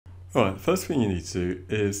Alright, the first thing you need to do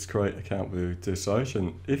is create an account with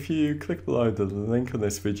DigitalOcean. If you click below the link on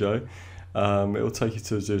this video, it will take you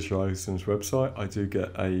to DigitalOcean's website. I do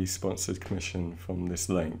get a sponsored commission from this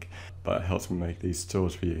link, but it helps me make these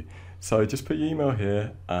tools for you. So just put your email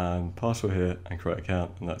here and password here and create an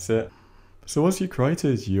account, and that's it. So once you've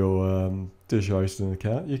created your DigitalOcean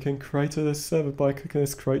account, you can create a server by clicking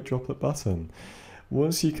this Create Droplet button.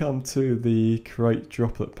 Once you come to the Create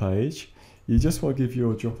Droplet page, you just want to give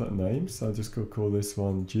your droplet a name, so I'm just going to call this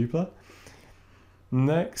one Drupa.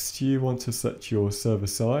 Next, you want to set your server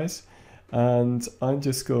size, and I'm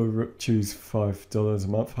just going to choose $5 a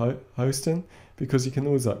month hosting, because you can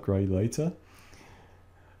always upgrade later.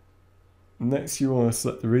 Next, you want to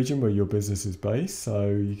select the region where your business is based. So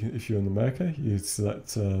you can, if you're in America, you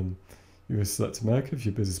select America if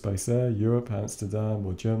your business is based there, Europe, Amsterdam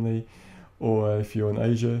or Germany, or if you're in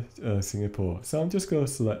Asia, Singapore. So I'm just going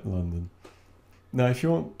to select London. Now, if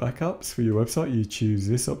you want backups for your website, you choose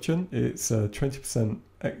this option. It's 20%,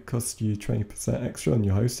 it costs you 20% extra on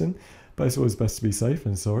your hosting, but it's always best to be safe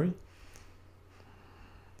and sorry.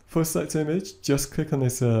 For select image, just click on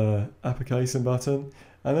this application button,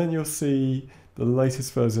 and then you'll see the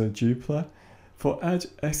latest version of Drupal. For add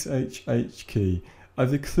SSH key,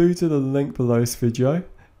 I've included a link below this video,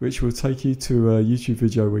 which will take you to a YouTube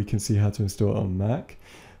video where you can see how to install it on Mac.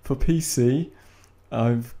 For PC,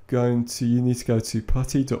 you need to go to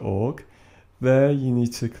putty.org. There you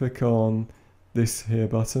need to click on this here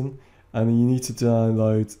button, and you need to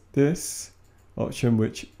download this option,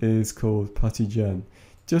 which is called Putty Gen.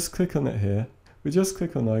 Just click on it here. We just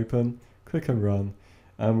click on open, click on run,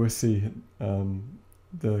 and we'll see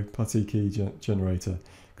the Putty key generator.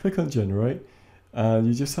 Click on generate, and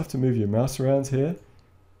you just have to move your mouse around here,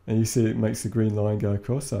 and you see it makes the green line go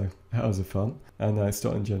across, so that was fun. And now it's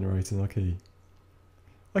starting generating our key.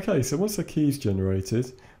 Okay, so once the key is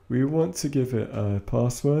generated, we want to give it a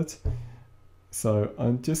password. So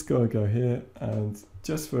I'm just going to go here, and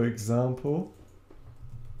just for example,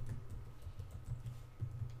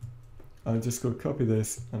 I'm just going to copy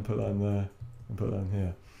this and put that in there and put that in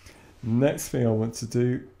here. Next thing I want to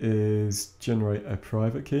do is generate a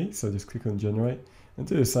private key. So just click on generate and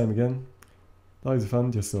do the same again. Loads of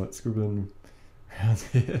fun, just like scribbling around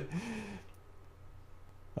here.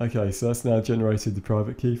 Okay, so that's now generated the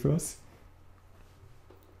private key for us.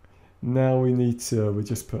 Now we need to, we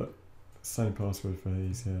just put same password for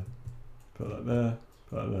these here. Put that there,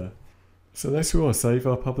 put that there. So next we want to save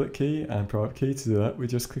our public key and private key. To do that, we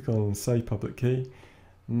just click on save public key.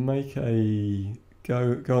 Make a,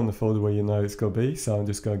 go on the folder where you know it's going to be. So I'm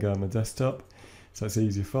just going to go on my desktop, so it's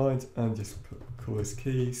easy to find, and just call this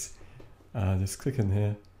keys, and just click in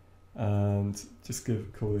here, and just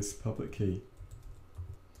call this public key.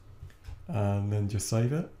 And then just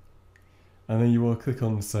save it, and then you want to click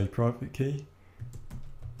on save private key,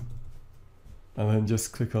 and then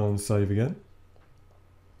just click on save again.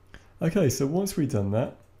 Okay, so once we've done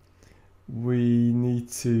that, we need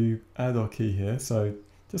to add our key here. So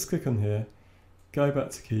just click on here, go back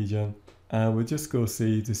to keygen, and we're just going to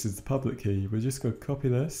see this is the public key. We're just going to copy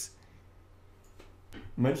this,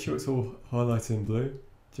 make sure it's all highlighted in blue,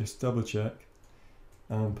 just double check,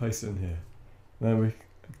 and paste it in here. Then we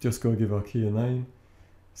just going to give our key a name,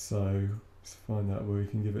 so let's find out where we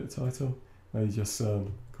can give it a title. Maybe just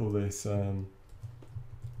call this and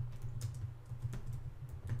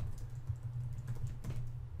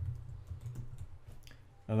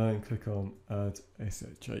then click on add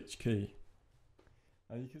SSH key,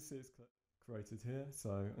 and you can see it's created here.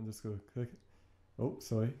 So I'm just going to click, oh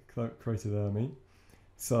sorry, created there I mean.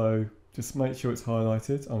 So just make sure it's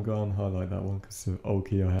highlighted. I'm going to unhighlight that one because it's the old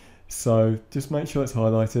key I have. So just make sure it's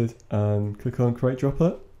highlighted and click on create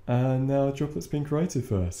droplet, and now a droplet's been created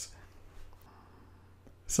for us.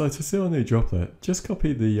 So to see our new droplet, just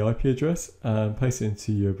copy the IP address and paste it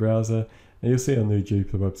into your browser, and you'll see our new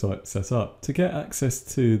Drupal website set up. To get access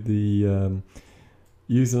to the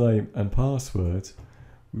username and password,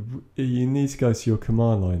 you need to go to your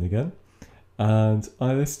command line again, and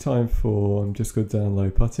this time I'm just going to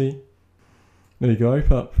download Putty. There you go,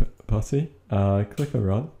 open up Putty, click on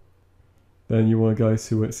run. Then you want to go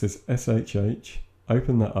to where it says SSH,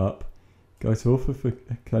 open that up, go to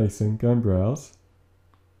authentication, go and browse,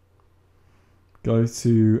 go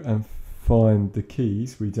to and find the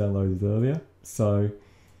keys we downloaded earlier. So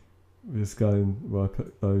we're just going where I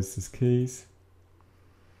put those as keys,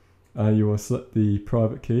 and you want to select the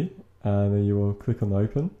private key, and then you want to click on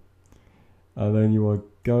open, and then you want to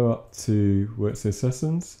go up to where it says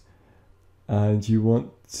sessions, and you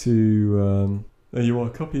want to then you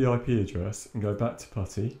want to copy the IP address and go back to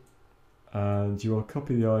Putty, and you want to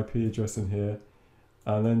copy the IP address in here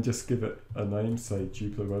and then just give it a name, say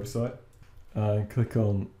Drupal website, and click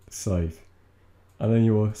on save. And then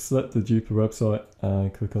you will select the Drupal website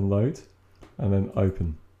and click on load, and then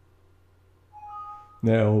open.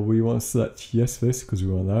 Now we want to select yes for this because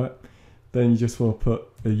we want to allow it. Then you just want to put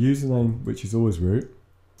a username, which is always root,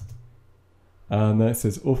 and then it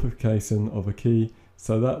says authentication of a key.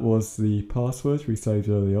 So that was the password we saved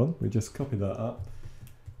early on. We just copy that up,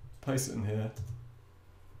 paste it in here,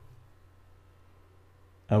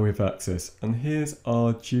 and we have access. And here's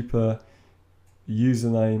our Drupal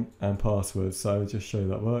username and password. So I'll just show you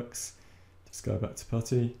that works. Just go back to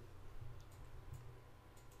Putty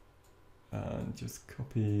and just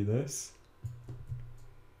copy this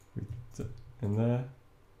in there.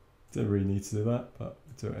 Don't really need to do that, but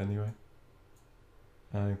we'll do it anyway.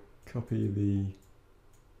 And copy the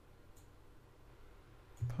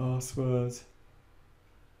password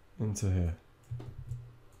into here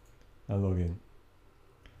and log in.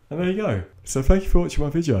 And there you go. So thank you for watching my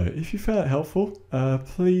video. If you found it helpful,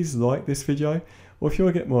 please like this video, or if you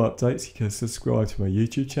want to get more updates, you can subscribe to my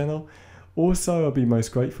YouTube channel. Also, I'll be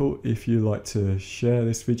most grateful if you like to share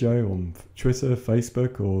this video on Twitter,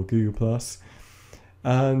 Facebook, or Google+.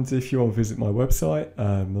 And if you want to visit my website,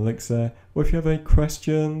 the link's there. Or if you have any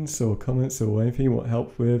questions or comments or anything you want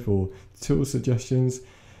help with, or tool suggestions,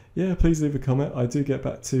 yeah, please leave a comment. I do get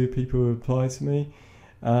back to people who reply to me,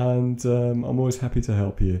 and I'm always happy to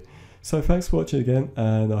help you. So thanks for watching again,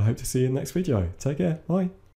 and I hope to see you in the next video. Take care. Bye.